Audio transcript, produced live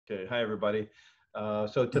Okay, hi everybody.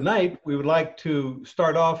 So tonight we would like to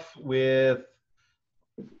start off with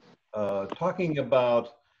talking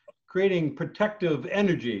about creating protective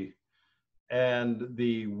energy and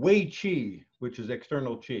the Wei Qi, which is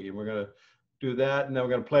external Qi. And we're going to do that, and then we're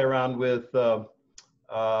going to play around with a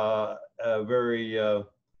very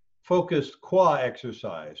focused Qua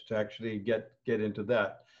exercise to actually get into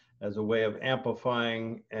that as a way of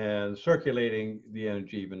amplifying and circulating the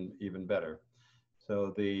energy even better.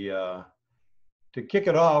 So to kick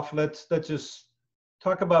it off, let's just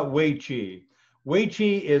talk about Wei Qi. Wei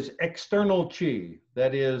Qi is external Qi.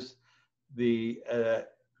 That is the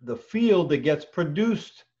field that gets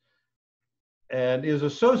produced and is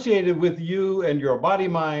associated with you and your body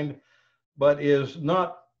mind, but is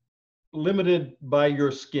not limited by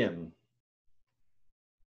your skin.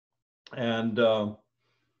 And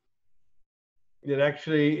it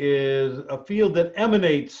actually is a field that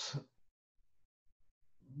emanates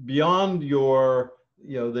beyond your,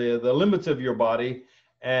 the limits of your body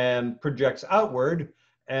and projects outward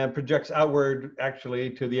actually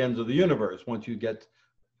to the ends of the universe once you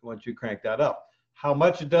crank that up. How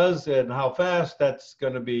much it does and how fast, that's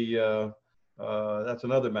going to be that's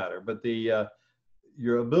another matter. But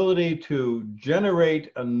your ability to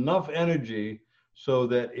generate enough energy so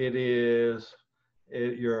that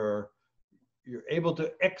you're able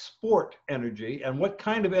to export energy, and what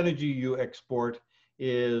kind of energy you export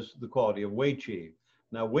is the quality of Wei Qi.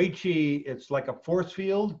 Now, Wei Qi, it's like a force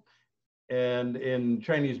field, and in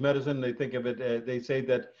Chinese medicine, they think of it, they say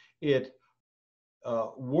that it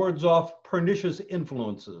wards off pernicious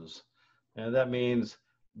influences, and that means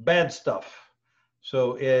bad stuff.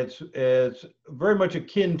 So it's very much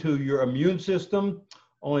akin to your immune system,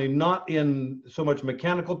 only not in so much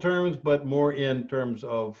mechanical terms, but more in terms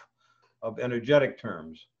of energetic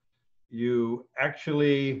terms. You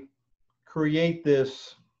actually create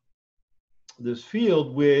this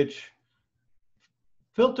field which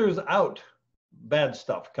filters out bad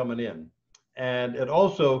stuff coming in, and it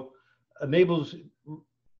also enables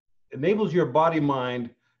your body mind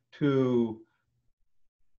to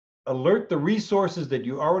alert the resources that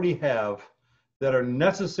you already have that are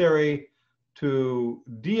necessary to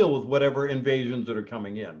deal with whatever invasions that are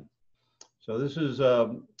coming in. So this is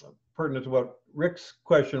pertinent to what Rick's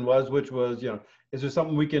question was, which was, is there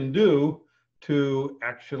something we can do to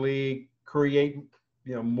actually create,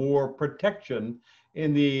 more protection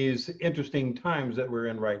in these interesting times that we're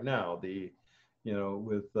in right now,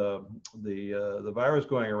 with the virus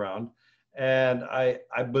going around. And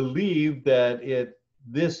I believe that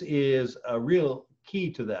this is a real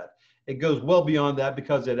key to that. It goes well beyond that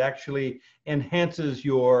because it actually enhances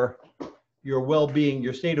your well-being,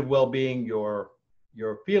 your state of well-being, your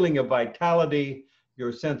feeling of vitality,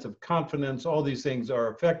 your sense of confidence. All these things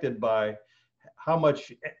are affected by how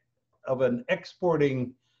much of an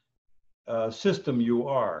exporting system you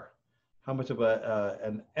are, how much of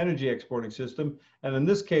an energy exporting system, and in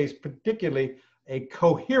this case, particularly a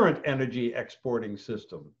coherent energy exporting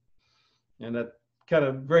system. And that kind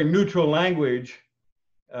of very neutral language,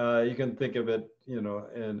 you can think of it,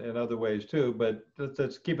 in other ways too, but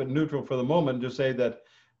let's keep it neutral for the moment. Just say that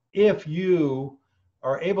if you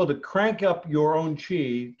are able to crank up your own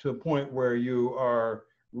Qi to a point where you are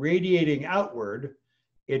radiating outward,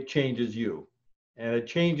 it changes you. And it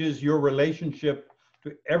changes your relationship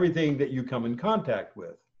to everything that you come in contact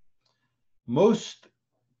with. Most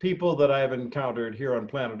people that I've encountered here on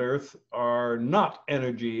planet Earth are not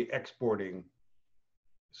energy exporting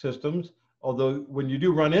systems, although when you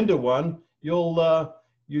do run into one, you'll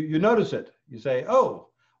you notice it. You say, oh,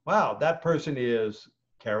 wow, that person is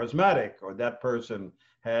charismatic, or that person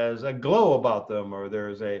has a glow about them, or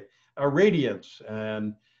there's a radiance,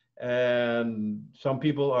 and some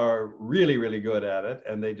people are really, really good at it,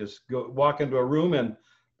 and they just walk into a room and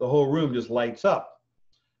the whole room just lights up.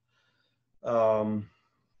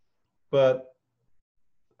 But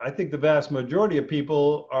I think the vast majority of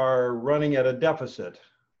people are running at a deficit.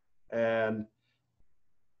 And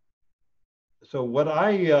so what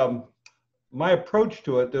my approach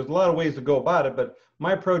to it, there's a lot of ways to go about it, but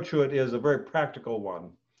my approach to it is a very practical one.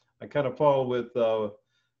 I kind of follow with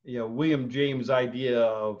William James' idea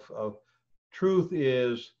of truth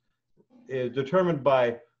is determined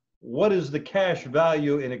by what is the cash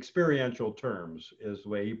value in experiential terms, is the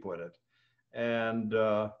way he put it. And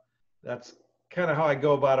that's kind of how I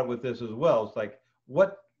go about it with this as well. It's like,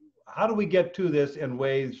 how do we get to this in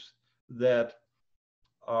ways that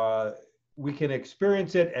we can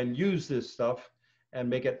experience it and use this stuff and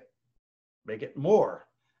make it more.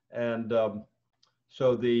 And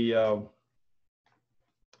so the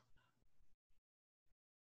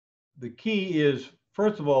key is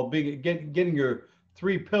first of all, getting your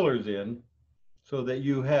three pillars in so that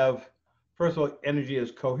you have, first of all, energy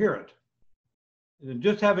is coherent. And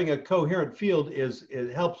just having a coherent field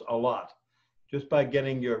it helps a lot. Just by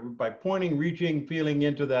by pointing, reaching, feeling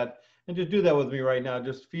into that, and just do that with me right now.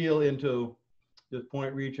 Just feel into, just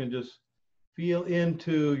point, reach, and just feel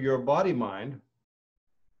into your body mind.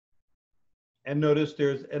 And notice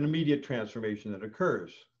there's an immediate transformation that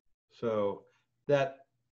occurs. So that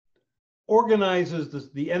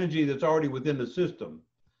organizes the energy that's already within the system.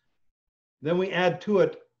 Then we add to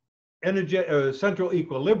it central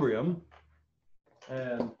equilibrium.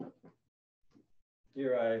 And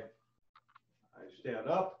here I stand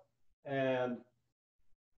up and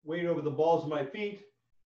weight over the balls of my feet,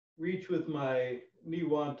 reach with my knee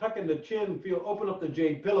one, tuck in the chin, open up the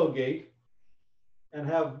jade pillow gate,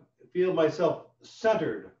 and feel myself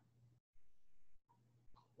centered.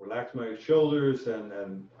 Relax my shoulders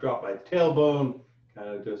and drop my tailbone,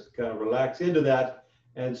 kind of relax into that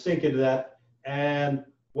and sink into that. And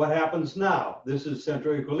what happens now? This is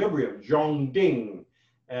central equilibrium, Zhong Ding.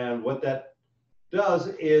 And what that does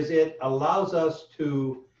is it allows us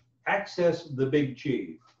to access the big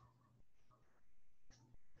Qi.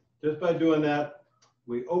 Just by doing that,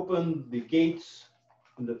 we open the gates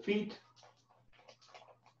in the feet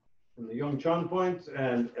and the Yongchang points,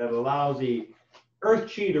 and it allows the earth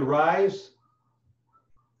Qi to rise.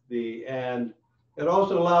 And it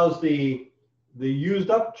also allows the used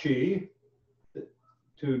up Qi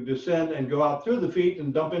to descend and go out through the feet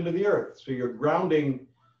and dump into the earth. So you're grounding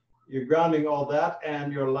all that,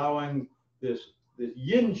 and you're allowing this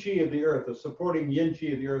yin Qi of the earth, the supporting yin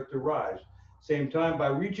Qi of the earth to rise. Same time, by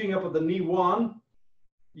reaching up with the knee one,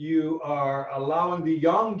 you are allowing the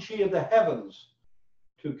yang Qi of the heavens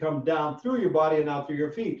to come down through your body and out through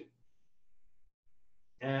your feet.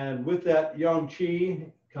 And with that yang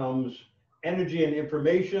Qi comes energy and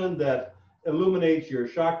information that illuminates your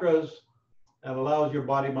chakras and allows your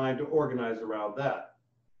body mind to organize around that.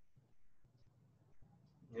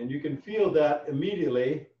 And you can feel that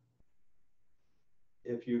immediately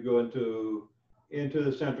if you go into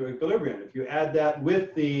the central equilibrium. If you add that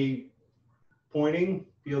with the pointing,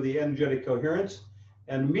 feel the energetic coherence,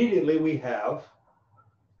 and immediately we have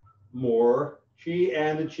more Qi,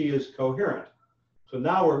 and the Qi is coherent. So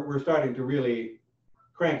now we're starting to really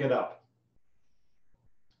crank it up.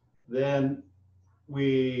 Then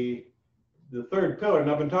the third pillar, and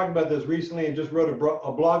I've been talking about this recently and just wrote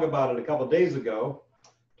a blog about it a couple of days ago,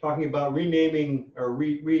 talking about renaming or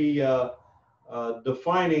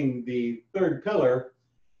defining the third pillar.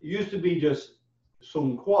 It used to be just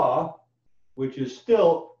Sung Kwa, which is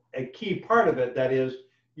still a key part of it. That is,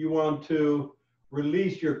 you want to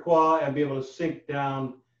release your Kwa and be able to sink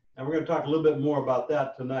down. And we're going to talk a little bit more about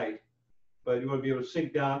that tonight. But you want to be able to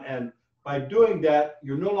sink down. And by doing that,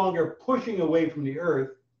 you're no longer pushing away from the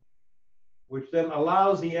earth, which then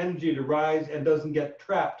allows the energy to rise and doesn't get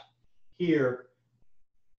trapped here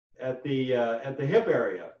at the hip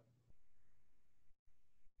area.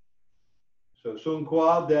 So Sung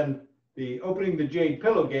Kwa, then the opening the jade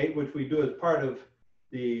pillow gate, which we do as part of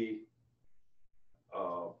the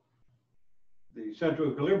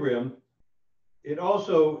central equilibrium, it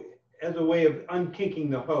also as a way of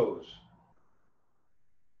unkinking the hose.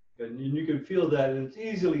 And you can feel that, and it's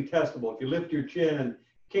easily testable. If you lift your chin and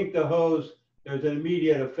kink the hose, there's an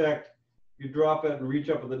immediate effect. You drop it and reach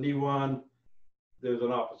up with the knee one, there's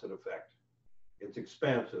an opposite effect. It's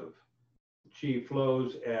expansive. Qi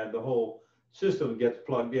flows and the whole system gets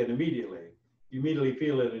plugged in immediately. You immediately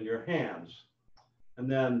feel it in your hands.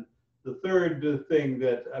 And then the third thing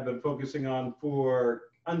that I've been focusing on for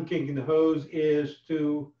unkinking the hose is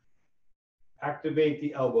to activate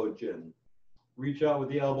the elbow jin. Reach out with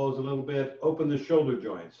the elbows a little bit, open the shoulder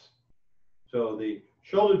joints. So the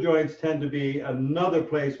shoulder joints tend to be another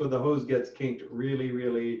place where the hose gets kinked really,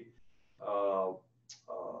 really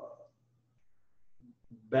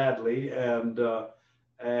badly. And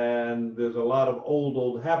there's a lot of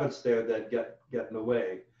old habits there that get in the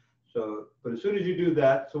way. So, but as soon as you do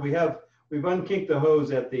that, so we've unkinked the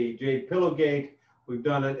hose at the jade pillow gate. We've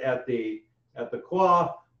done it at the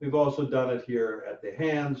Kwa. We've also done it here at the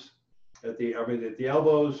hands, at the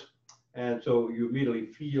elbows. And so you immediately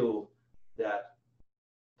feel that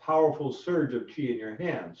powerful surge of Qi in your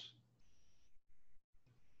hands.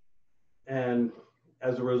 And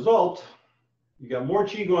as a result, you got more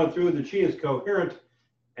Qi going through, the Qi is coherent,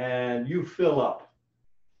 and you fill up.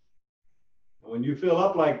 And when you fill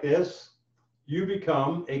up like this, you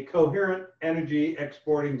become a coherent energy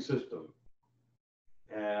exporting system,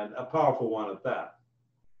 and a powerful one at that.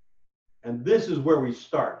 And this is where we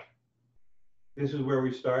start. This is where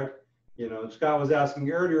we start. You know, Scott was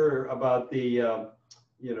asking earlier about the,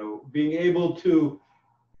 you know, being able to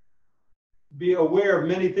be aware of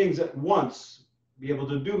many things at once, be able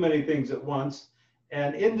to do many things at once.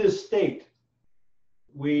 And in this state,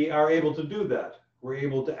 we are able to do that. We're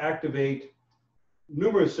able to activate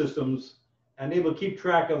numerous systems and able to keep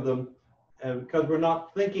track of them. And because we're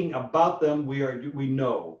not thinking about them, we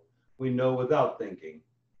know without thinking.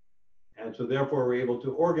 And so therefore we're able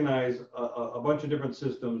to organize a bunch of different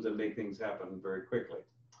systems and make things happen very quickly.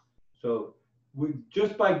 So we,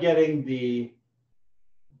 just by getting the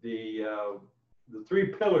 3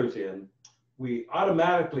 pillars in, we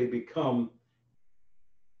automatically become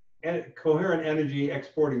coherent energy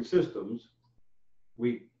exporting systems.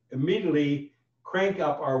 We immediately crank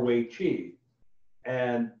up our Wei Qi,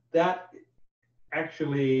 and that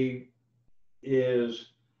actually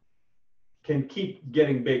can keep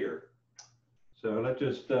getting bigger. So let's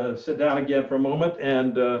just sit down again for a moment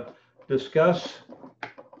and discuss.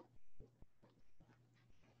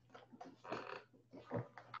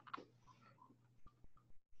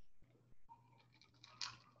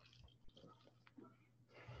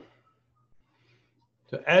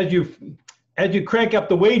 So as you crank up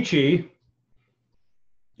the Wei Qi,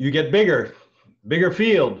 you get bigger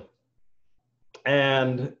field,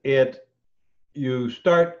 and you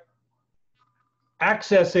start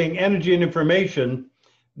accessing energy and information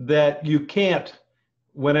that you can't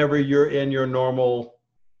whenever you're in your normal,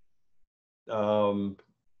 for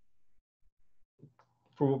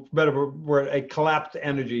better word, a collapsed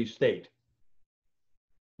energy state.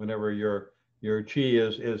 Whenever your chi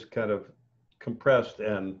is kind of compressed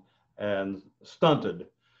and stunted.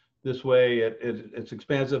 This way it's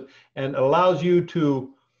expansive and allows you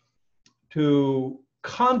to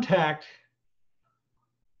contact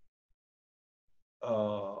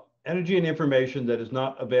energy and information that is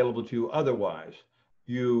not available to you otherwise.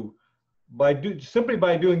 Simply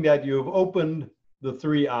by doing that, you have opened the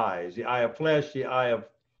 3 eyes, the eye of flesh, the eye of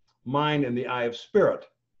mind, and the eye of spirit.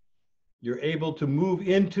 You're able to move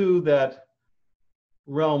into that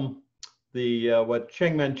realm, what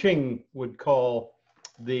Cheng Manqing would call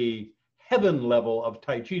the heaven level of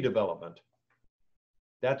Tai Chi development.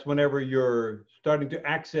 That's whenever you're starting to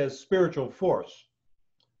access spiritual force,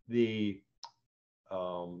 the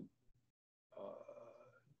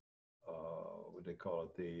what they call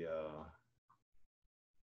it, the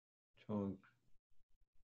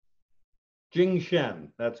Jing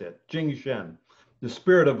Shen, that's it, Jing Shen, the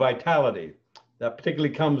spirit of vitality. That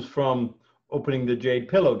particularly comes from opening the Jade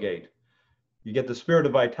Pillow Gate. You get the spirit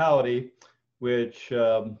of vitality, which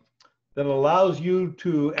then allows you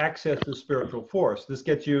to access the spiritual force. This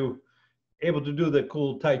gets you able to do the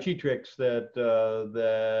cool Tai Chi tricks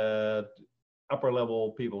that upper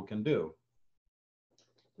level people can do.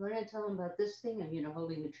 You want to tell them about this thing of, you know,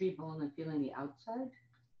 holding the tree bone and feeling the outside?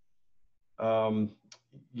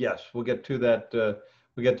 Yes, we'll get to that.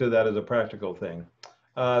 We'll get to that as a practical thing.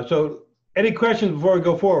 So any questions before we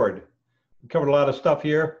go forward? We covered a lot of stuff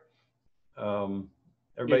here.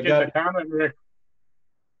 Everybody got a comment, Rick?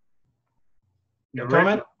 a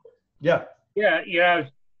comment? Yeah. Yeah.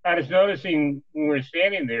 I was noticing when we were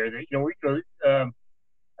standing there that, you know,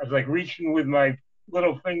 I was like reaching with my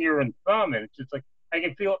little finger and thumb, and it's just like I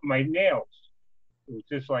can feel it in my nails. It was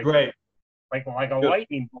just like Great. like a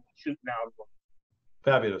lightning bolt shooting out of them.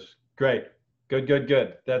 Fabulous. Great.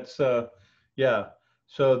 Good. That's yeah.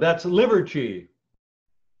 So that's liver chi.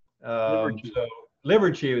 So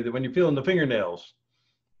liver chi, when you feel in the fingernails,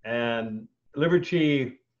 and liver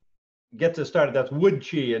chi gets it started. That's wood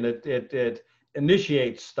chi, and it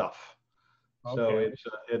initiates stuff. Okay.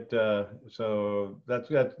 So so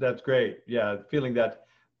that's great. Yeah, feeling that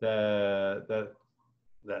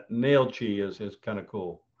nail chi is kind of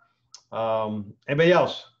cool. Anybody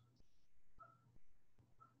else?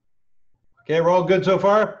 Okay, we're all good so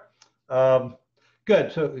far.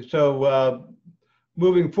 Good. So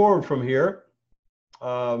moving forward from here,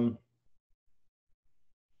 a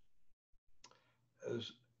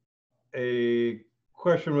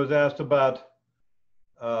question was asked about.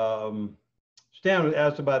 Stan was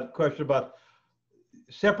asked about a question about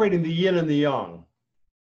separating the yin and the yang,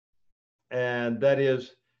 and that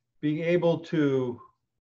is being able to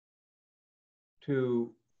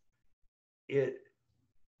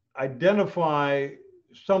identify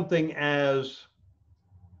something as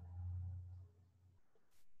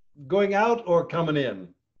going out or coming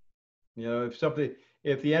in. You know,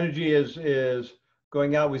 if the energy is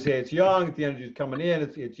going out, we say it's yang. If the energy is coming in,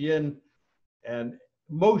 it's yin. And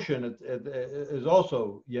motion is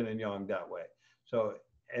also yin and yang that way. So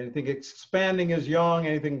anything expanding is yang,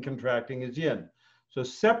 anything contracting is yin. So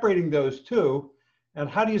separating those two And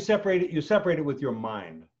how do you separate it? You separate it with your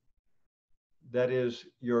mind. That is,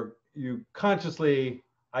 you consciously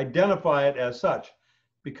identify it as such,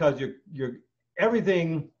 because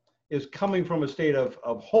everything is coming from a state of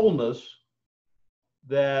wholeness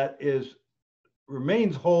that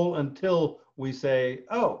remains whole until we say,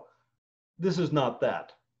 oh, this is not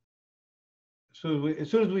that. So as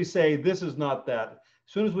soon as we say this is not that,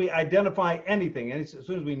 as soon as we identify anything, as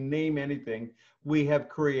soon as we name anything, we have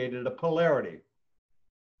created a polarity.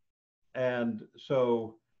 And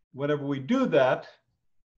so whenever we do that,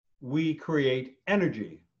 we create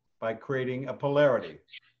energy by creating a polarity.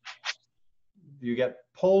 You get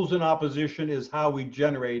poles in opposition is how we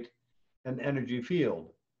generate an energy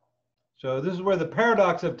field. So this is where the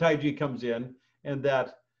paradox of Taiji comes in, and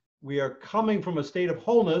that we are coming from a state of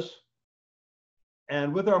wholeness,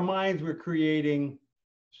 and with our minds, we're creating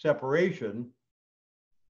separation.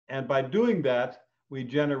 And by doing that, we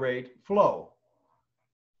generate flow.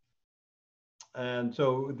 And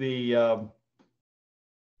so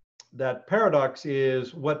that paradox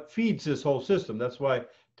is what feeds this whole system. That's why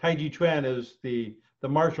Taiji Chuan is the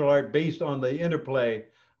martial art based on the interplay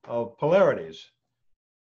of polarities.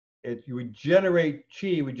 We generate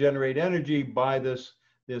qi, we generate energy by this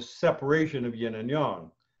separation of yin and yang.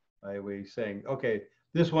 We saying, okay,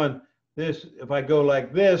 if I go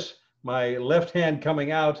like this, my left hand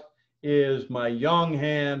coming out is my yang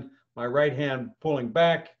hand, my right hand pulling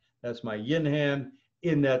back, that's my yin hand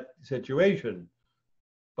in that situation.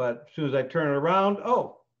 But as soon as I turn it around,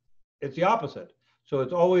 oh, it's the opposite. So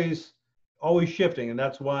it's always shifting, and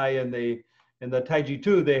that's why in the Taiji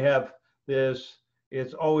 2 they have this.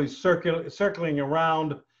 It's always circling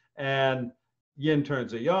around, and yin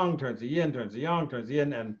turns to yang, turns to yin, turns to yang, turns to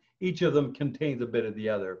yin, and each of them contains a bit of the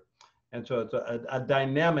other. And so it's a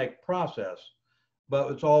dynamic process,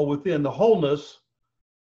 but it's all within the wholeness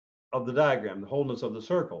of the diagram, the wholeness of the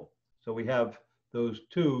circle. So we have those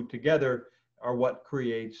two together are what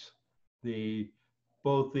creates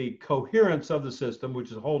both the coherence of the system,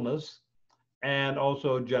 which is wholeness, and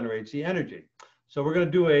also generates the energy. So we're going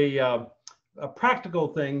to do a practical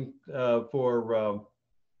thing for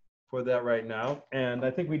that right now. And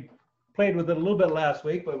I think we played with it a little bit last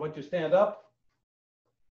week, but once you stand up.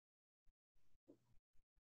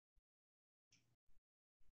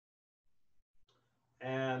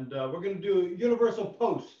 And we're going to do a universal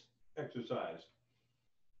post exercise.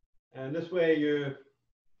 And this way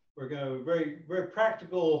we're going to very, very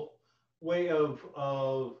practical way of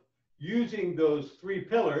using those three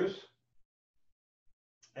pillars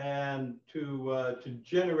and to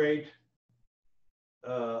generate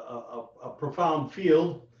a profound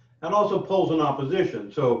field, and also poles in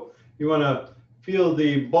opposition. So you want to feel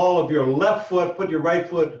the ball of your left foot, put your right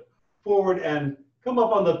foot forward and come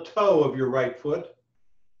up on the toe of your right foot.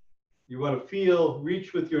 You want to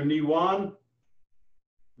reach with your knee one.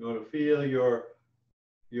 You want to feel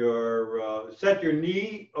set your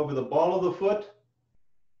knee over the ball of the foot.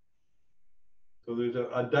 So there's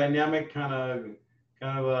a dynamic kind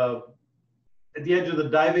of at the edge of the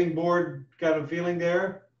diving board kind of feeling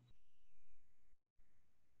there.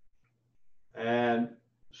 And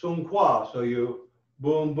sung kwa, so you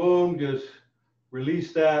boom, boom, just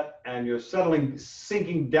release that, and you're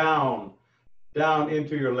sinking down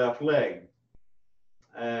into your left leg.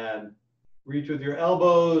 And reach with your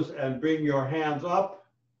elbows and bring your hands up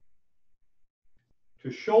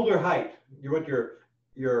to shoulder height. You want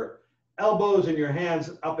your elbows and your hands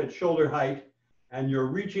up at shoulder height, and you're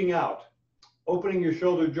reaching out, opening your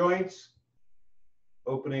shoulder joints,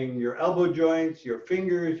 opening your elbow joints, your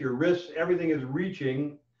fingers, your wrists, everything is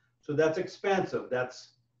reaching. So that's expansive,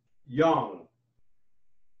 that's yang.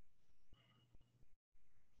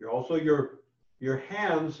 Your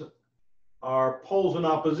hands are poles in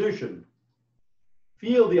opposition.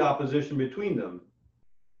 Feel the opposition between them.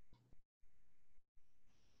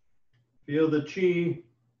 Feel the qi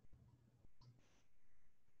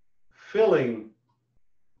filling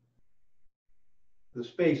the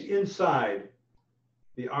space inside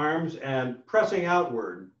the arms and pressing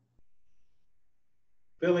outward,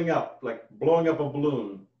 filling up, like blowing up a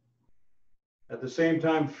balloon. At the same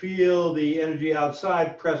time, feel the energy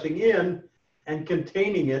outside pressing in and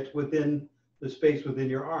containing it within the space within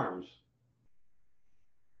your arms.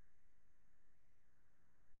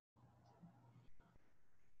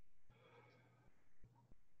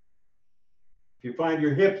 If you find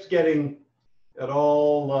your hips getting at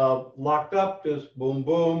all locked up, just boom,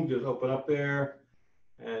 boom, just open up there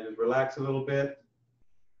and just relax a little bit.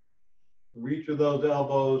 Reach with those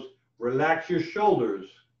elbows, relax your shoulders,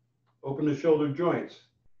 open the shoulder joints.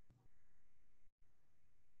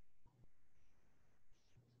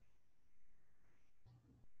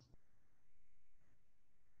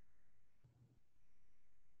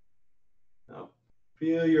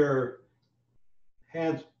 Feel your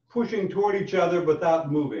hands pushing toward each other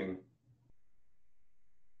without moving.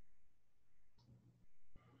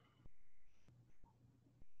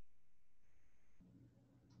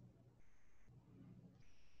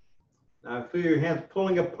 Now feel your hands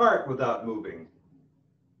pulling apart without moving.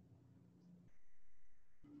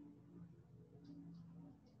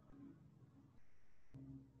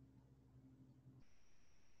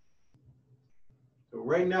 So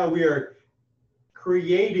right now we are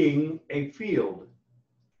creating a field.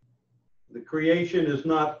 The creation is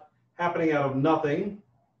not happening out of nothing.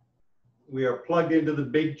 We are plugged into the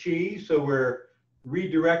big chi, so we're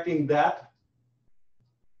redirecting that.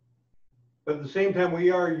 But at the same time,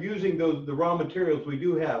 we are using the raw materials we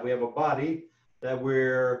do have. We have a body that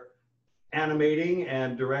we're animating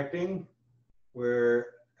and directing. We're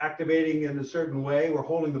activating in a certain way. We're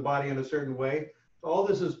holding the body in a certain way. So all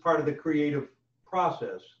this is part of the creative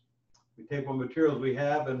process. We take what materials we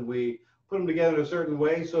have and we put them together in a certain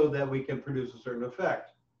way so that we can produce a certain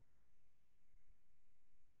effect.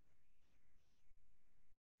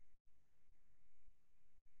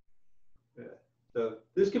 So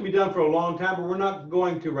this can be done for a long time, but we're not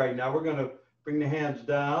going to right now. We're going to bring the hands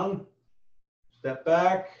down, step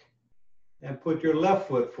back, and put your left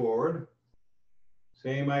foot forward.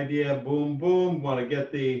 Same idea, boom, boom. Want to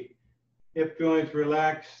get the hip joints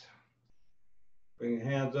relaxed. Bring the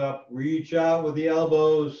hands up, reach out with the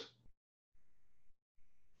elbows.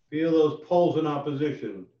 Feel those poles in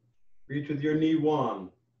opposition. Reach with your knee one.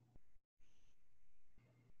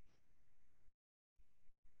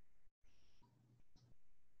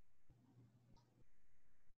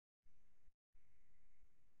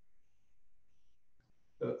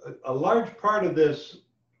 A large part of this,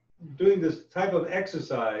 doing this type of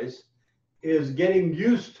exercise, is getting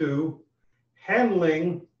used to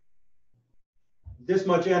handling this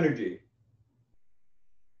much energy.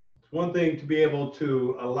 It's one thing to be able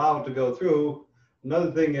to allow it to go through.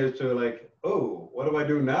 Another thing is to like, oh, what do I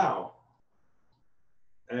do now?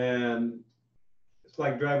 And it's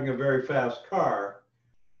like driving a very fast car.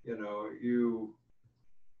 You know, you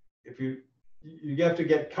have to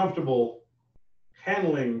get comfortable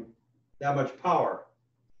handling that much power.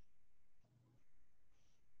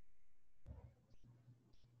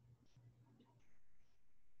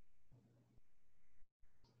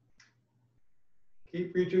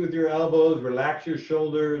 Keep reaching with your elbows, relax your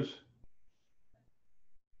shoulders.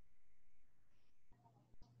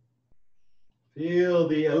 Feel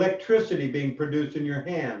the electricity being produced in your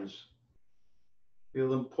hands. Feel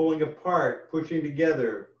them pulling apart, pushing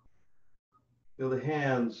together. Feel the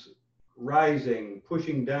hands rising,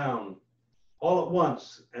 pushing down, all at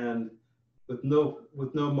once and with no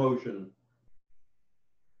motion.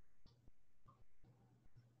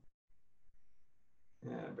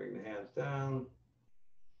 And bring the hands down.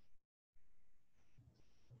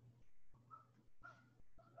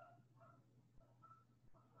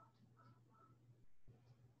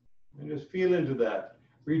 And just feel into that.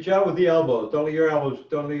 Reach out with the elbows. Don't let your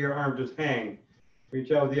arms just hang.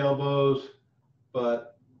 Reach out with the elbows,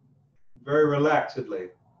 but very relaxedly.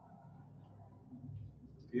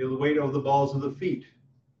 Feel the weight over the balls of the feet.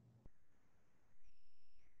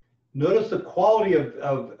 Notice the quality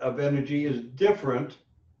of energy is different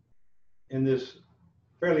in this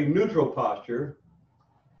fairly neutral posture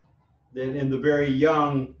than in the very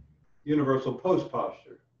young universal pose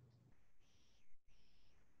posture.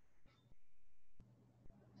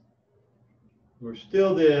 We're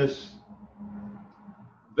still this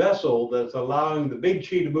vessel that's allowing the big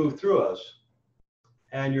chi to move through us,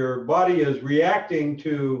 and your body is reacting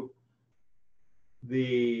to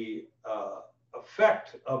the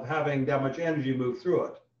effect of having that much energy move through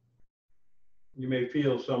it. You may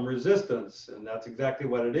feel some resistance, and that's exactly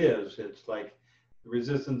what it is. It's like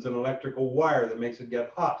resistance in electrical wire that makes it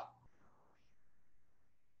get hot.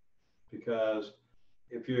 Because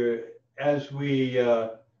as we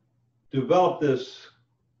develop this,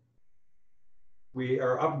 we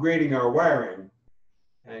are upgrading our wiring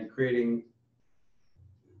and creating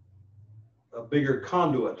a bigger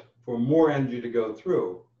conduit for more energy to go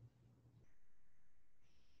through.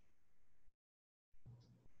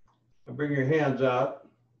 And bring your hands out.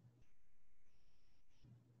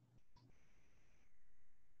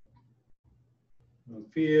 And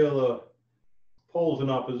feel the poles in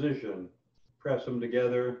opposition. Press them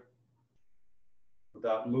together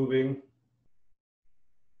without moving.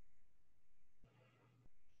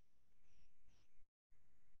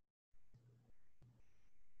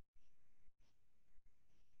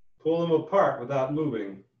 Pull them apart without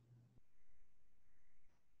moving.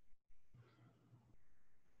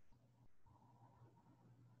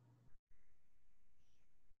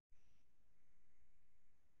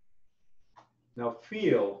 Now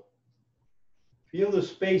feel the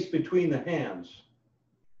space between the hands.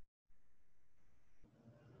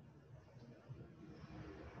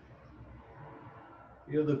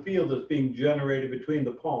 Feel the field that's being generated between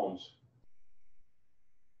the palms.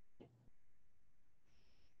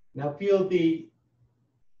 Now feel the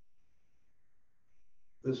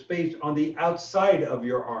space on the outside of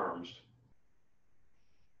your arms.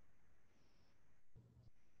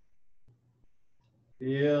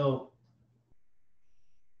 Feel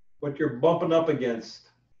what you're bumping up against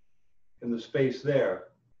in the space there.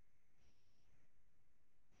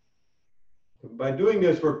 By doing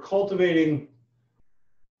this, we're cultivating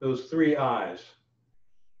those three eyes.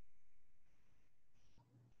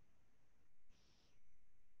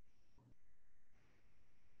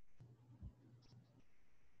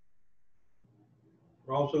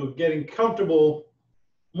 We're also getting comfortable,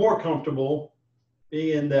 more comfortable,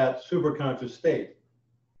 being in that superconscious state.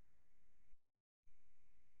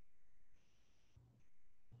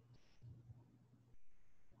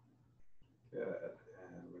 Good,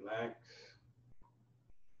 and relax.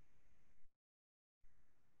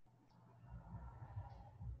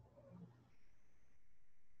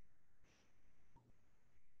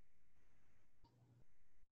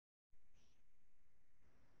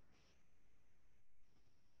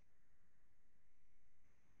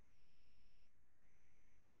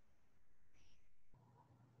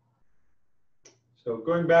 So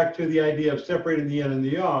going back to the idea of separating the yin and the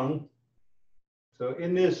yang, so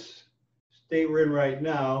in this state we're in right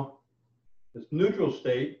now, this neutral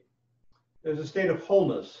state, there's a state of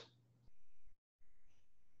wholeness.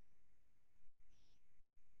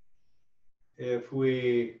 If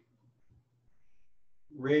we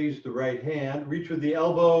raise the right hand, reach with the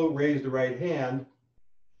elbow, raise the right hand,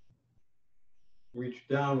 reach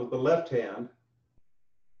down with the left hand,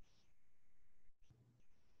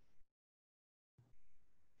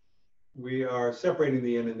 we are separating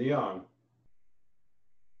the yin and the yang.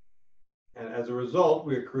 And as a result,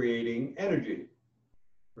 we're creating energy.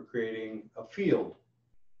 We're creating a field.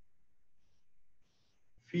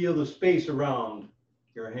 Feel the space around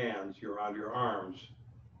your hands, around your arms.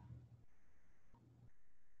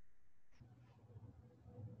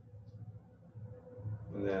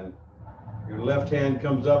 And then your left hand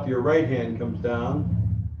comes up, your right hand comes down.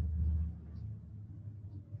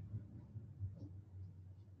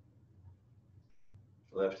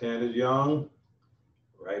 Left hand is yang,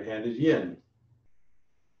 right hand is yin.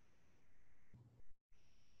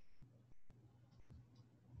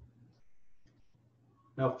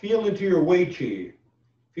 Now feel into your Wei Qi.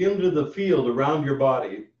 Feel into the field around your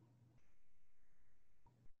body.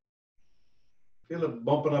 Feel it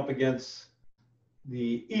bumping up against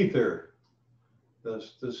the ether,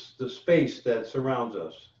 the space that surrounds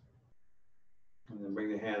us. And then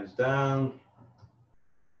bring the hands down.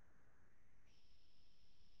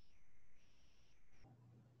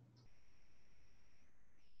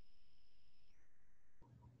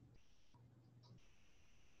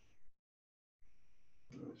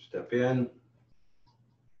 Step in,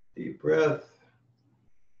 deep breath,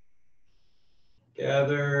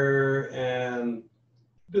 gather and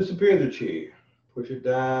disappear the chi. Push it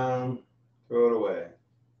down, throw it away.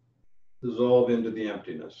 Dissolve into the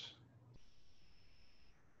emptiness.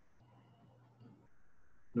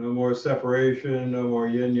 No more separation, no more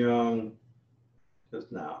yin yang,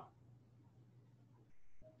 just now.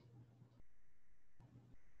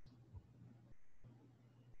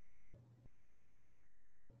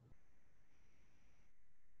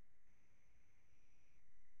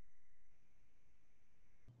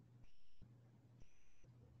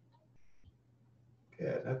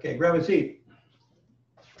 Good. Okay, grab a seat.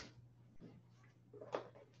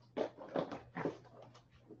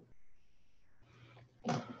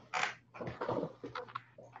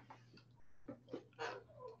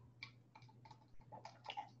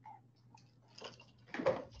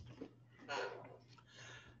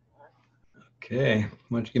 Okay,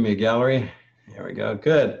 why don't you give me a gallery? There we go,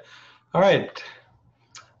 good. All right.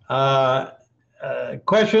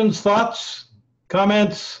 Questions, thoughts,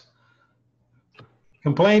 comments,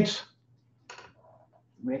 complaints?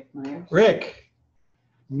 Rick Myers. Rick.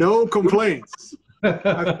 No complaints. Good.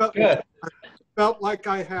 I felt like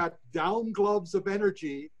I had down gloves of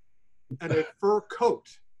energy and a fur coat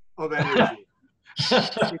of energy.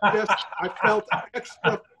 I felt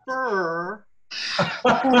extra fur.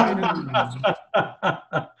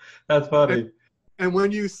 That's funny. And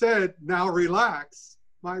when you said, now relax,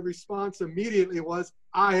 my response immediately was,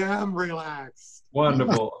 I am relaxed.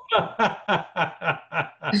 Wonderful.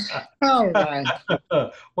 All right.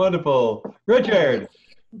 Wonderful. Richard.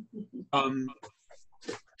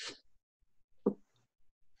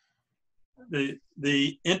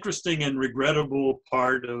 the interesting and regrettable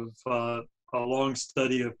part of a long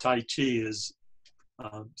study of Tai Chi is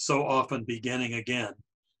so often beginning again.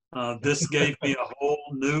 This gave me a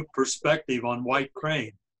whole new perspective on white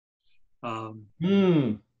crane.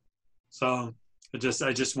 So I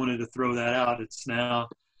just wanted to throw that out. It's now,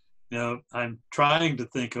 I'm trying to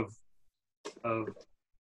think of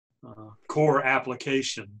core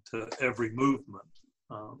application to every movement.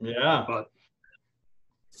 Yeah.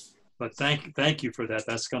 But thank you for that.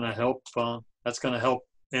 That's going to help. That's going to help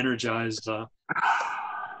energize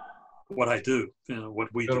what I do.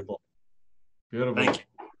 What we do. Beautiful. Thank you.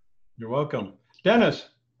 You're welcome, Dennis.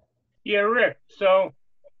 Yeah, Rick. So,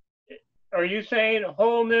 are you saying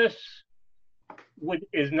wholeness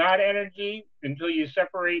is not energy until you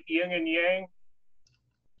separate yin and yang?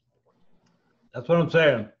 That's what I'm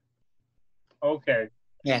saying. Okay.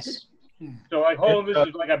 Yes. So, like wholeness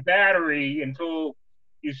is like a battery until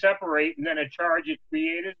you separate, and then a charge is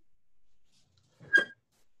created.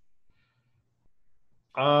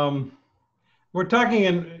 We're talking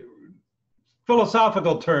in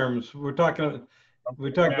philosophical terms. We're talking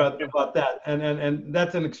about that, and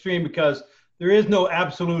that's an extreme because there is no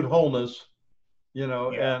absolute wholeness,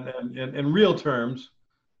 and in real terms,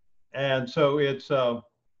 and so it's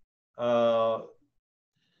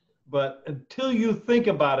but until you think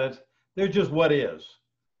about it, there's just what is.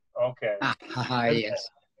 Okay. Yes.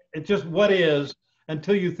 It's just what is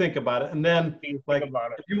until you think about it, and then if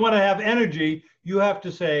you want to have energy, you have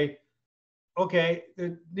to say, okay,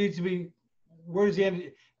 it needs to be. Where's the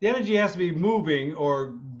energy? The energy has to be moving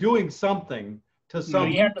or doing something to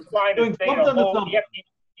something. So you have to find a state of wholeness.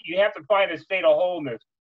 You have to find a state of wholeness,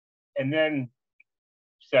 and then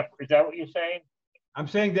separate. Is that what you're saying? I'm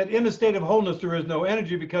saying that in a state of wholeness, there is no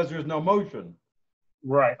energy because there's no motion.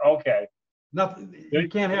 Right. Okay. Nothing. You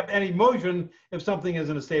can't have any motion if something is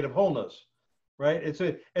in a state of wholeness, right? As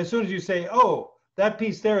soon as you say, "Oh, that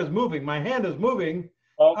piece there is moving. My hand is moving."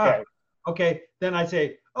 Okay. Okay. Then I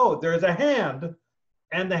say, "Oh, there's a hand,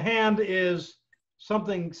 and the hand is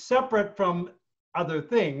something separate from other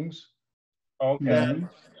things." Okay.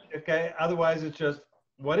 Okay. Otherwise, it's just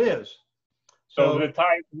what is. So the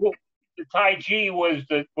Tai Chi was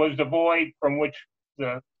the void from which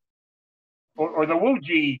or the Wu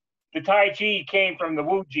Ji. The Tai Chi came from the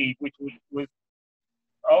Wu Ji, which was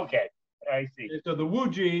okay. I see. So the Wu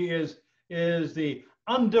Ji is the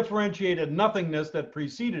undifferentiated nothingness that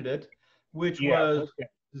preceded it, which was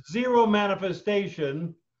zero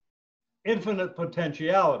manifestation, infinite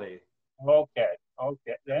potentiality. Okay. And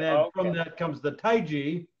then from that comes the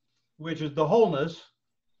Taiji, which is the wholeness,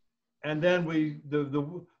 and then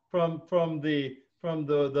from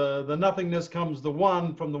the nothingness comes the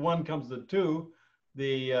one. From the one comes the two,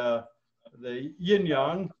 the yin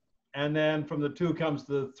yang, and then from the two comes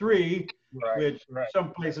the three, which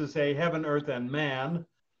some places say heaven, earth, and man.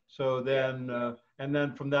 So then, and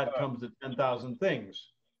then from that comes the 10,000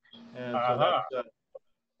 things, and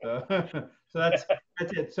so that's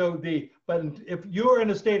it. So but if you're in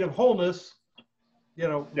a state of wholeness,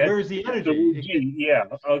 where's the energy? Yeah.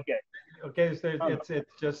 Okay. Okay. So it's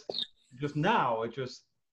just now. It's just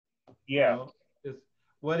it's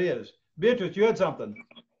what is. Beatrice, you had something.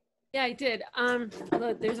 Yeah, I did.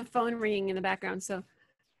 Look, there's a phone ringing in the background, so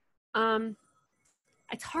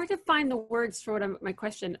it's hard to find the words for my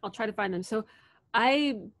question. I'll try to find them. So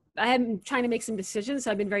I am trying to make some decisions.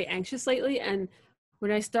 So I've been very anxious lately, and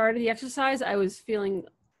when I started the exercise, I was feeling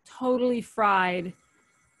totally fried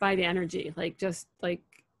by the energy, I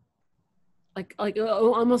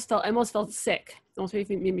almost felt sick. It almost made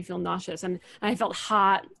me feel nauseous, and I felt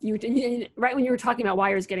hot. Right when you were talking about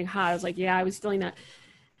wires getting hot, I was like, yeah, I was feeling that.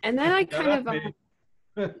 And then I kind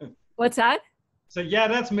of, what's that? So yeah,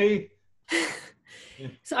 that's me.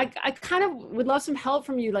 So I kind of would love some help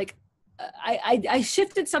from you. Like I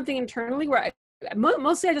shifted something internally where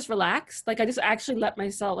mostly I just relaxed. Like I just actually let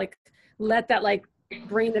myself, let that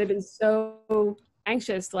brain that had been so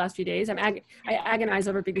anxious the last few days. I agonize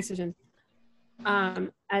over big decisions. I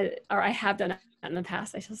have done it in the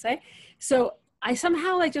past, I shall say. So I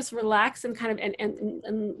somehow just relaxed and kind of,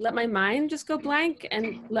 and let my mind just go blank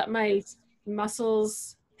and let my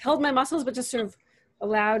muscles, held my muscles, but just sort of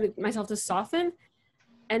allowed myself to soften.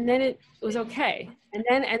 And then it was okay. And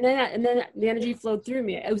then the energy flowed through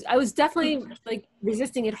me. I was definitely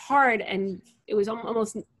resisting it hard, and it was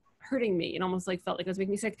almost hurting me. It almost felt like it was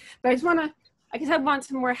making me sick. But I guess I want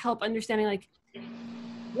some more help understanding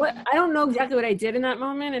what, I don't know exactly what I did in that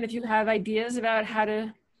moment. And if you have ideas about how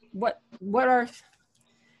to, what the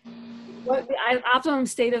optimum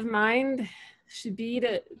state of mind should be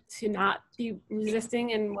to not be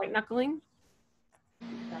resisting and white knuckling.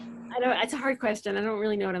 I know it's a hard question. I don't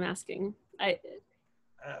really know what I'm asking.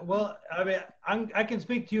 Well, I mean, I can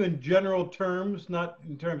speak to you in general terms, not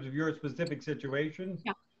in terms of your specific situation.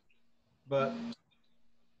 Yeah. But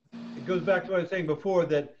it goes back to what I was saying before,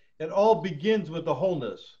 that it all begins with the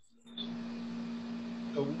wholeness.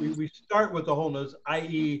 So we start with the wholeness,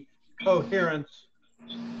 i.e. coherence.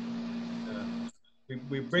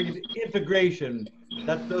 We bring it to integration.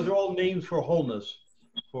 Those are all names for wholeness,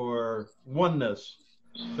 for oneness.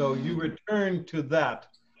 So you return to that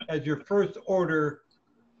as your first order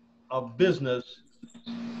of business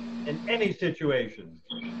in any situation,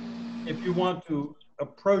 if you want to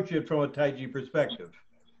approach it from a Tai Chi perspective.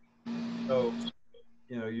 So,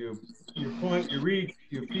 you know, you point, you reach,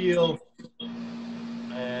 you feel,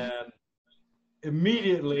 and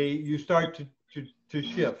immediately you start to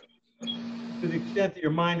shift. To the extent that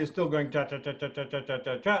your mind is still going cha cha cha cha cha cha cha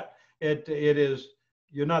cha cha, it is,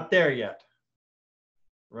 you're not there yet,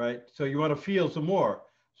 right? So you want to feel some more.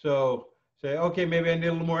 So say, okay, maybe I need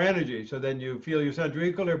a little more energy. So then you feel your central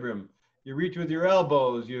equilibrium. You reach with your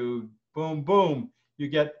elbows. You boom boom. You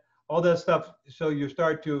get all that stuff. So you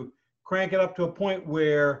start to crank it up to a point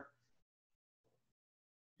where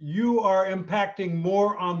you are impacting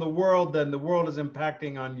more on the world than the world is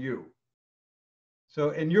impacting on you.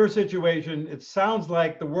 So in your situation, it sounds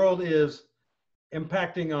like the world is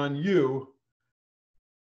impacting on you,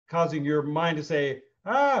 causing your mind to say,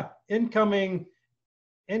 incoming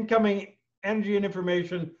energy and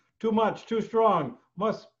information, too much, too strong,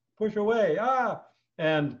 must push away.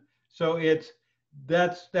 And so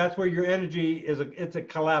that's where your energy is. It's a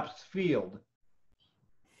collapsed field.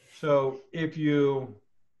 So if you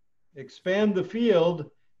expand the field,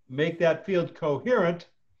 make that field coherent,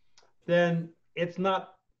 then it's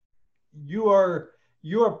not, you are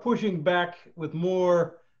pushing back with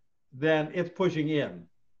more than it's pushing in.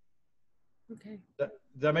 Okay. Does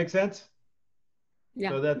that make sense?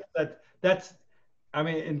 Yeah. So that's I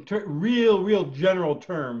mean, in real general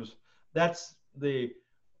terms, that's the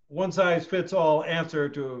one size fits all answer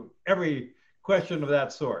to every question of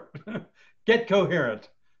that sort. Get coherent,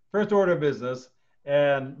 first order of business,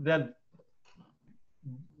 and then,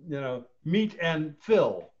 you know, meet and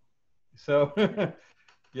fill. So,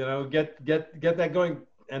 you know, get that going,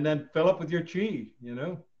 and then fill up with your chi. You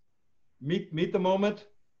know, meet the moment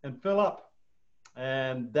and fill up,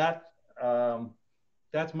 and that's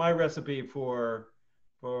my recipe for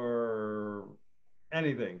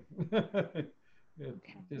anything.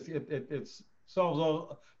 It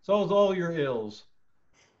solves all your ills.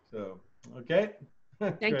 So okay,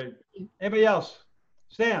 great. You. Anybody else?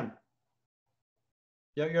 Stan.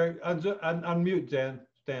 Yeah, you're unmute,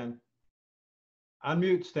 Stan.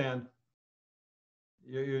 Unmute, Stan.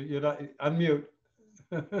 You're not unmute.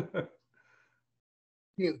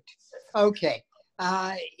 Mute. Okay.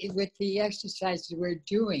 With the exercises we're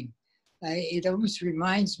doing, it almost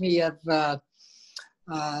reminds me of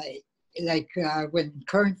when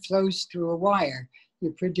current flows through a wire,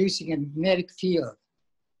 you're producing a magnetic field.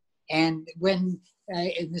 And when,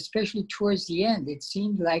 and especially towards the end, it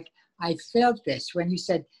seemed like I felt this when you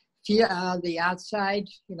said, feel the outside,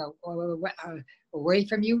 you know, away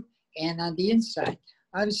from you, and on the inside.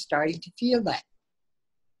 I was starting to feel that.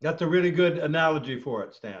 That's a really good analogy for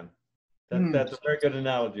it, Stan. That's a very good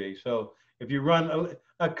analogy. So if you run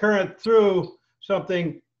a current through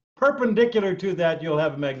something perpendicular to that, you'll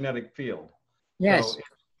have a magnetic field. Yes. So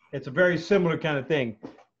it's a very similar kind of thing.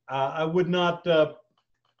 I would not, I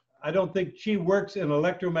don't think chi works in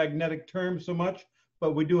electromagnetic terms so much,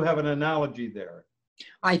 but we do have an analogy there.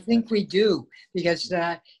 I think we do, because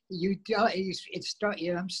I'm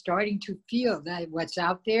starting to feel that what's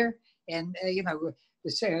out there, and you know,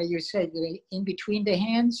 you said in between the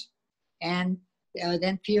hands, and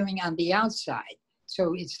then feeling on the outside.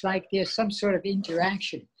 So it's like there's some sort of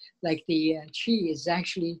interaction, like the chi is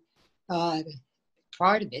actually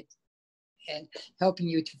part of it, and helping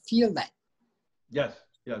you to feel that. Yes,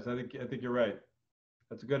 yes, I think you're right.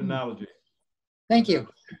 That's a good analogy. Thank you.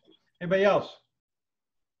 Anybody else?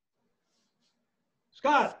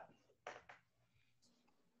 Scott.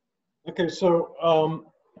 Okay, so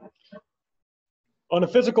on a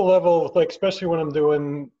physical level, like especially when I'm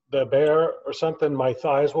doing the bear or something, my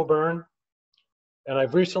thighs will burn. And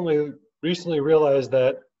I've recently realized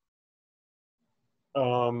that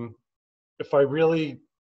if I really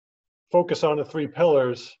focus on the 3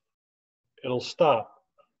 pillars, it'll stop.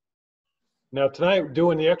 Now tonight,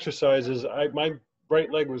 doing the exercises, my right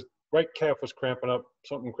calf was cramping up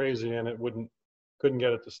something crazy, and it couldn't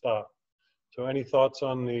get it to stop. So any thoughts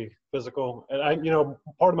on the physical? And you know,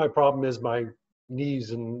 part of my problem is my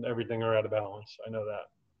knees and everything are out of balance. I know that.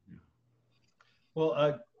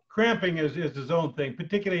 Well, cramping is its own thing,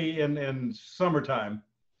 particularly in summertime.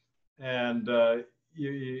 And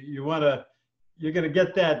you want to, you're going to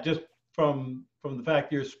get that just from the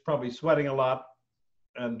fact you're probably sweating a lot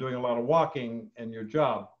and doing a lot of walking in your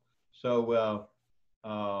job. So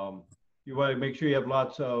you want to make sure you have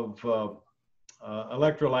lots of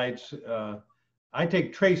electrolytes. I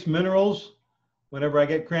take trace minerals whenever I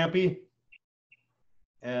get crampy,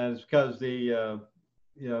 and it's because the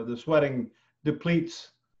the sweating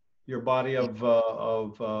depletes your body of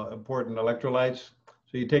important electrolytes.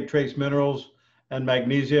 So you take trace minerals and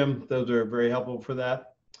magnesium; those are very helpful for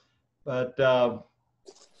that. But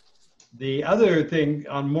the other thing,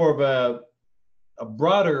 on more of a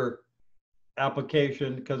broader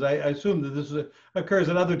application, because I assume that this occurs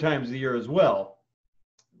at other times of the year as well,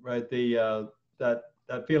 right? The that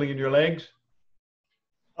feeling in your legs.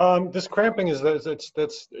 This cramping is it's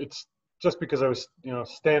just because I was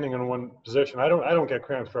standing in one position. I don't get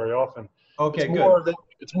cramps very often. Okay,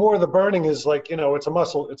 It's more the burning is like it's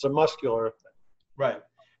a muscular thing. Right,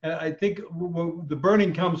 and I think the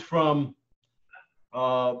burning comes from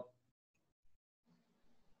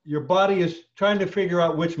your body is trying to figure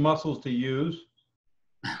out which muscles to use,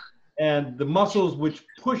 and the muscles which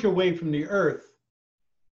push away from the earth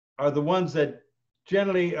are the ones that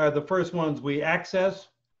generally are the first ones we access,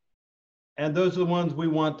 and those are the ones we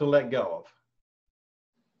want to let go of.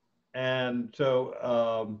 And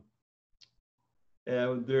so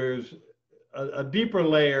there's a deeper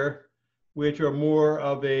layer, which are more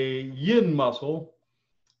of a yin muscle,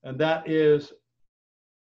 and that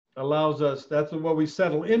allows us, that's what we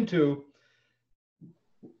settle into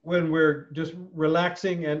when we're just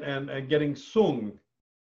relaxing and getting sung.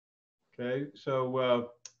 Okay, so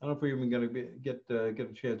I don't know if we're even going to get a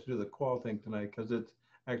chance to do the qual thing tonight, because it's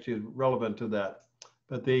actually relevant to that.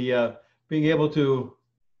 But the being able to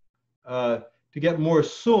get more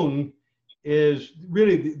sung is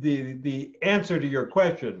really the answer to your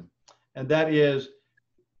question, and that is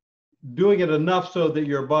doing it enough so that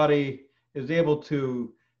your body is able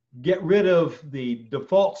to get rid of the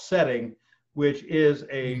default setting, which is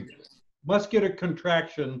a muscular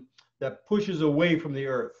contraction that pushes away from the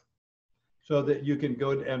earth, so that you can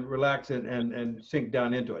go and relax and sink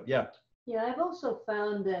down into it. Yeah. Yeah, I've also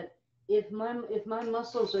found that if my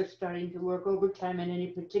muscles are starting to work overtime in any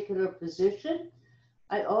particular position,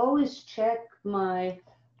 I always check my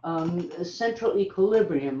central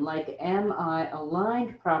equilibrium, like, am I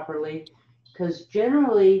aligned properly? Because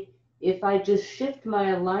generally, if I just shift my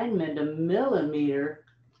alignment a millimeter.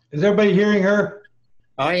 Is everybody hearing her?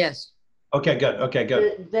 Oh, yes. Okay, good. Okay,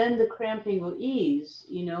 good. Then the cramping will ease,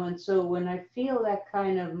 and so when I feel that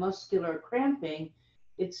kind of muscular cramping,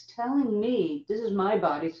 it's telling me, this is my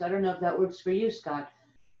body, so I don't know if that works for you, Scott,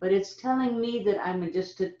 but it's telling me that I'm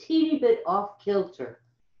just a teeny bit off kilter,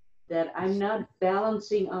 that I'm not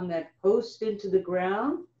balancing on that post into the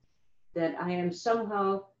ground, that I am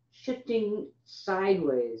somehow shifting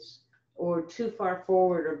sideways or too far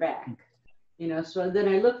forward or back, so then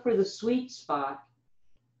I look for the sweet spot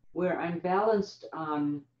where I'm balanced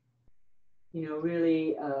on,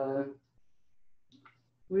 really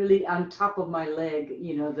on top of my leg,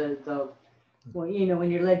 when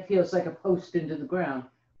your leg feels like a post into the ground,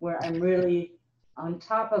 where I'm really on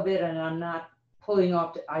top of it and I'm not pulling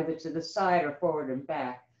off either to the side or forward and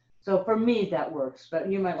back. So for me, that works,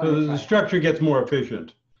 but you might want to try. The structure gets more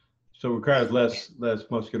efficient, so it requires less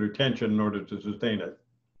muscular tension in order to sustain it.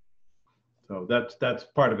 So that's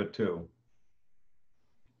part of it too.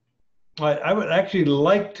 I would actually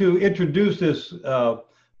like to introduce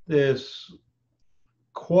this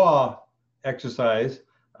qua exercise,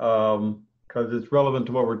 because it's relevant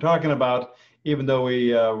to what we're talking about, even though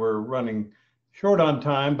we're running short on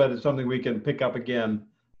time, but it's something we can pick up again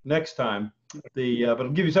next time. But it'll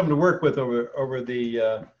give you something to work with over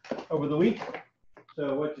the week.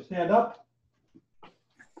 So why don't you stand up?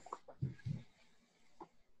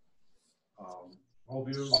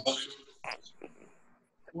 Hold you.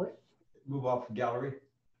 What? Move off the gallery.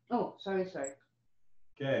 Oh, sorry.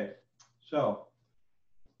 Okay, so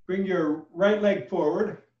bring your right leg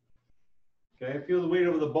forward. Okay, feel the weight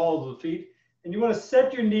over the balls of the feet. And you want to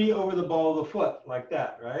set your knee over the ball of the foot like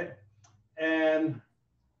that, right? And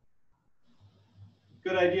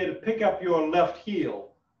good idea to pick up your left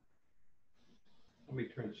heel. Let me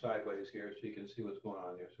turn sideways here so you can see what's going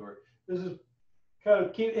on here. So this is kind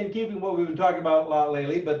of in keeping what we've been talking about a lot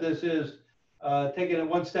lately, but this is taking it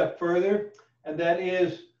one step further, and that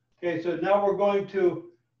is, okay, so now we're going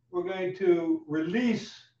to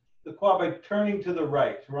release the quad by turning to the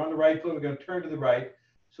right. So we're on the right foot, we're going to turn to the right.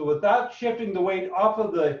 So without shifting the weight off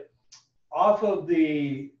of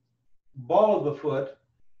the ball of the foot,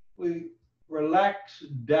 we relax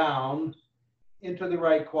down into the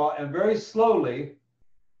right quad and very slowly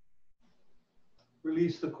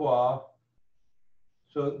release the quad.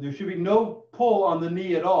 So there should be no pull on the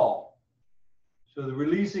knee at all. So the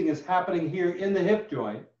releasing is happening here in the hip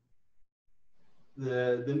joint.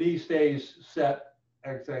 The knee stays set,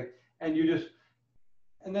 and then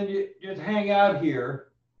you just hang out here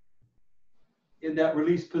in that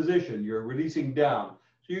release position. You're releasing down.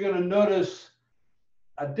 So you're going to notice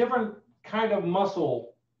a different kind of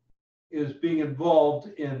muscle is being involved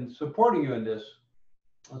in supporting you in this.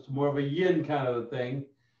 It's more of a yin kind of a thing.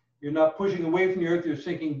 You're not pushing away from the earth, you're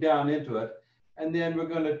sinking down into it. And then we're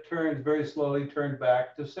going to turn very slowly, turn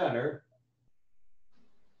back to center.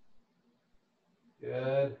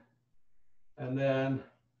 Good. And then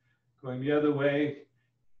going the other way,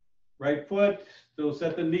 right foot, still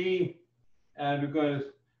set the knee, and we're going to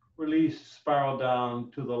release, spiral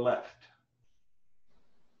down to the left.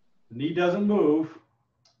 The knee doesn't move,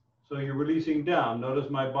 so you're releasing down.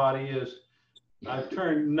 Notice my body is, I've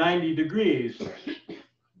turned 90 degrees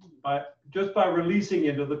just by releasing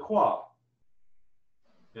into the quad.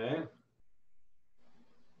 Okay?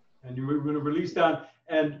 And you're going to release down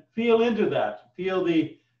and feel into that. Feel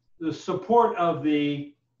the support of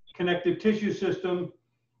the connective tissue system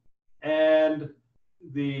and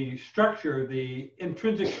the structure, the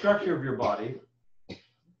intrinsic structure of your body.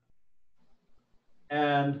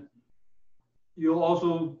 And you'll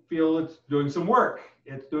also feel it's doing some work.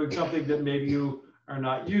 It's doing something that maybe you are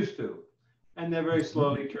not used to. And then very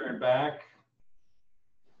slowly turn back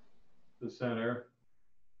to center.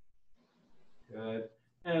 Good.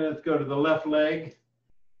 And let's go to the left leg.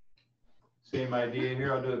 Same idea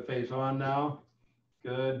here. I'll do it face on now.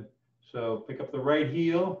 Good. So pick up the right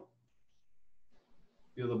heel.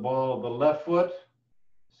 Feel the ball of the left foot.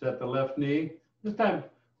 Set the left knee. This time,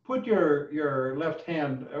 put your left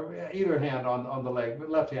hand, either hand on the leg, but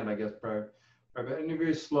left hand, I guess, probably. And you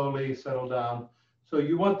very slowly settle down. So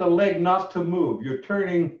you want the leg not to move. You're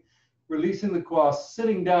turning, releasing the quad,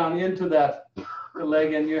 sitting down into the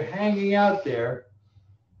leg, and you're hanging out there.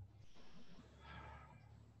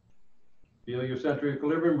 Feel your center of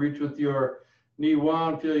equilibrium. Reach with your knee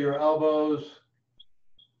wound. Feel your elbows.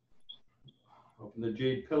 Open the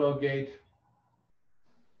jade pillow gate.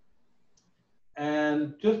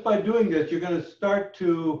 And just by doing this, you're going to start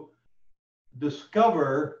to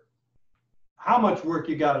discover how much work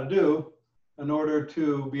you got to do in order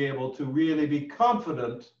to be able to really be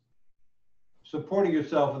confident supporting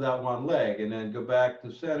yourself with that one leg. And then go back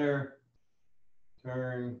to center,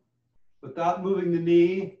 turn, without moving the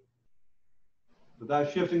knee,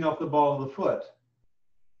 without shifting off the ball of the foot.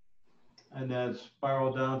 And then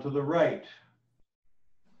spiral down to the right.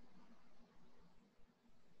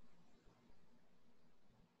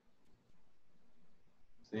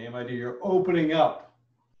 Same idea, you're opening up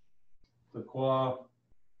the quad.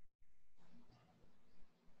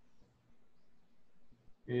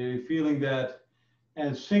 You're feeling that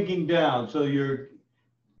and sinking down, so you're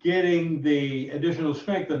getting the additional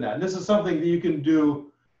strength in that. And this is something that you can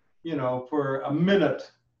do, you know, for a minute,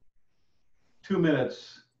 2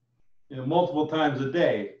 minutes, you know, multiple times a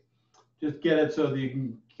day. Just get it so that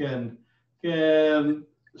you can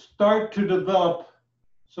start to develop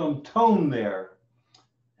some tone there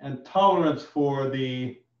and tolerance for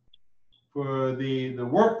the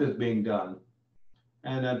work that's being done.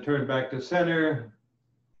 And then turn back to center.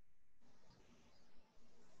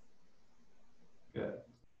 Good.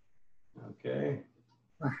 Okay.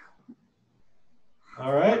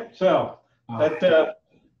 All right. So that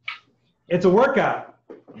it's a workout.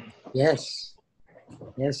 Yes.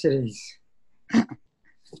 Yes, it is.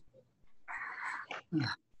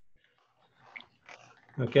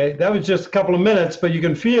 Okay, that was just a couple of minutes, but you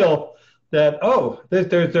can feel that, oh, there's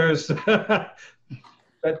that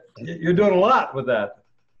you're doing a lot with that.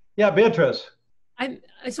 Yeah, Beatrice. I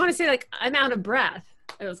just want to say, like, I'm out of breath.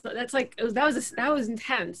 That was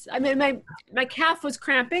intense. I mean, my calf was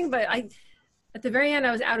cramping, but at the very end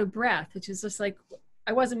I was out of breath, which is just like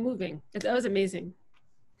I wasn't moving. That was amazing.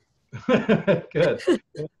 Good.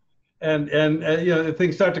 And you know, if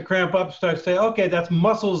things start to cramp up, start to say, okay, that's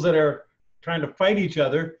muscles that are trying to fight each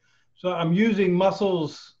other. So I'm using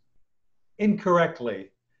muscles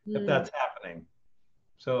incorrectly if that's happening.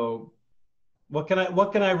 So what can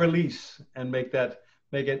I release and make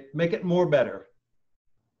it more better?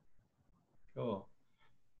 Cool.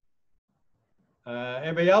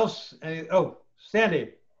 Anybody else? Oh,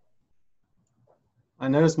 Sandy. I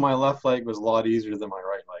noticed my left leg was a lot easier than my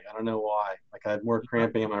right leg. I don't know why. Like I had more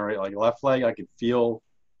cramping in my right leg. Left leg, I could feel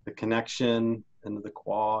the connection. into the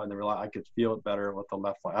quad, and I could feel it better with the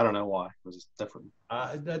left leg. I don't know why. It was just different.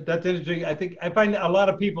 That's interesting. I find a lot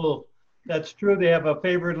of people, that's true. They have a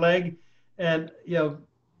favorite leg, and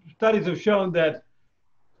studies have shown that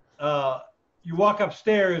you walk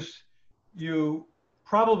upstairs, you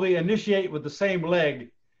probably initiate with the same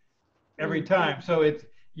leg every time. So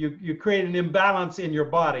you create an imbalance in your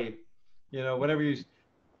body. Whenever you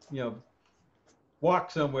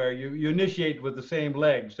walk somewhere, you initiate with the same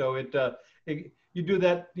leg. So you do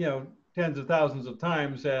that tens of thousands of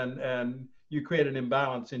times, and you create an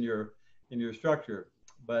imbalance in your structure.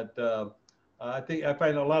 But I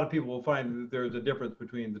find a lot of people will find that there's a difference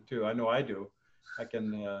between the two. I know I do. I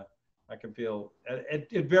can feel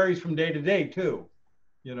it varies from day to day too.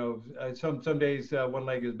 Some days one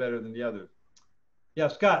leg is better than the other. Yeah,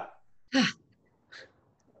 Scott.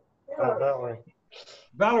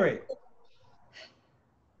 Valerie.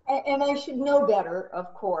 And I should know better,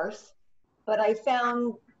 of course, but I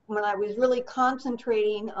found when I was really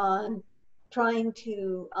concentrating on trying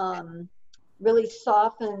to really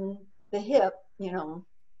soften the hip,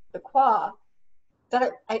 the quad,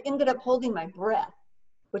 that I ended up holding my breath,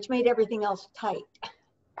 which made everything else tight.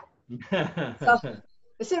 So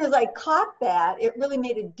as soon as I caught that, it really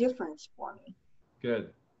made a difference for me.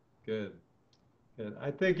 Good.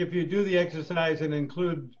 I think if you do the exercise and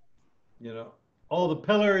include, all the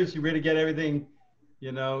pillars, you really get everything,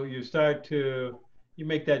 you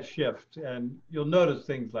make that shift, and you'll notice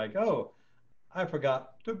things like, oh, I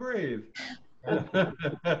forgot to breathe. And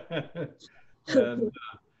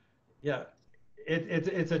yeah,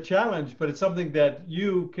 it's a challenge, but it's something that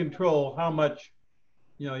you control how much,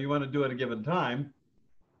 you want to do at a given time,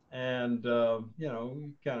 and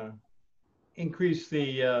kind of increase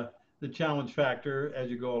the challenge factor as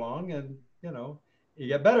you go along, and you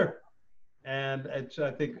get better. And I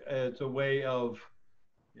think it's a way of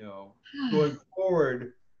going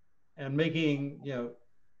forward and making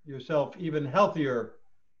yourself even healthier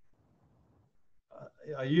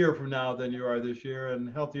a year from now than you are this year,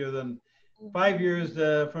 and healthier than 5 years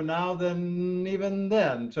from now than even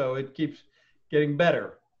then. So it keeps getting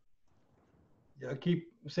better.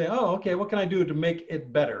 Keep saying, oh, okay, what can I do to make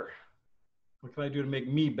it better? What can I do to make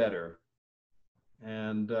me better?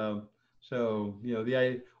 And so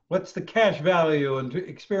what's the cash value in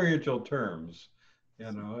experiential terms?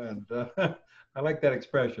 And I like that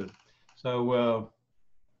expression. So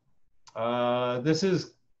this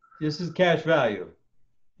is cash value.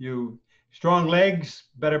 Strong legs,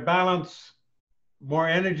 better balance, more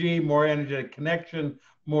energetic connection,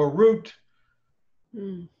 more root,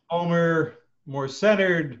 calmer, more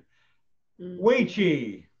centered. Wei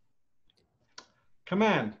Qi. Come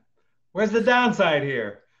on, where's the downside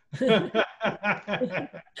here? It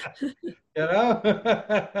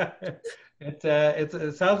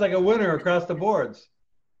sounds like a winner across the boards.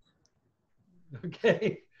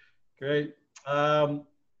 Okay, great.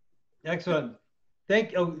 Excellent.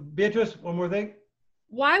 Beatrice, one more thing.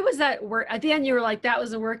 Why was that work? At the end, you were like, that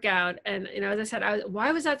was a workout. And, as I said,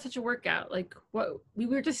 why was that such a workout? Like, what? We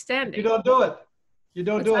were just standing. You don't do it. You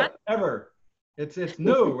don't do it ever. It's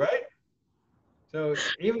new, right? So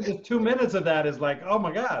even just 2 minutes of that is like, oh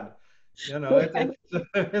my God,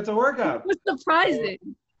 it's a workout. It's surprising.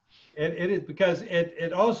 It is, because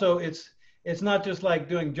it also, it's not just like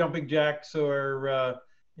doing jumping jacks or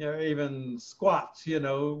even squats,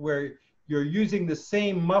 where you're using the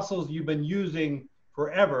same muscles you've been using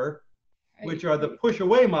forever, right, which are the push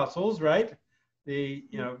away muscles, right? Say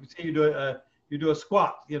you do a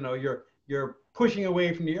squat, you're pushing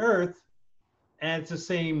away from the earth, and it's the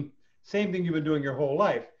same thing you've been doing your whole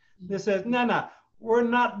life. This says, no, we're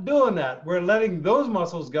not doing that. We're letting those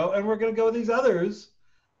muscles go, and we're going to go with these others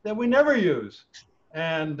that we never use.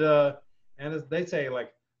 And as they say,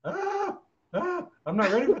 like, I'm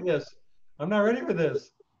not ready for this. I'm not ready for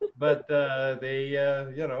this. But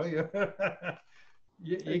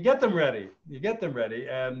you get them ready. You get them ready,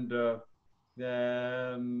 and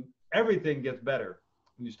then everything gets better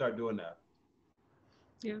when you start doing that.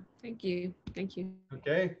 Yeah, thank you.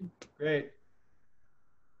 Okay, great.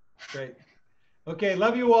 Okay,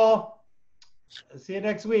 love you all. See you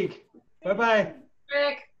next week. Bye-bye.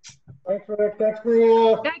 Rick. Thanks, Rick. Thanks,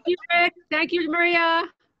 Maria. Thank you, Rick. Thank you, Maria.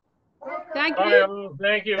 Thank you.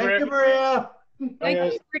 Thank you, Rick. Thank you, Maria. Thank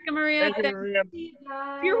you, Rick and Maria. Thank you, Maria.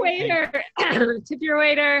 Tip your waiter. Tip your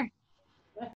waiter.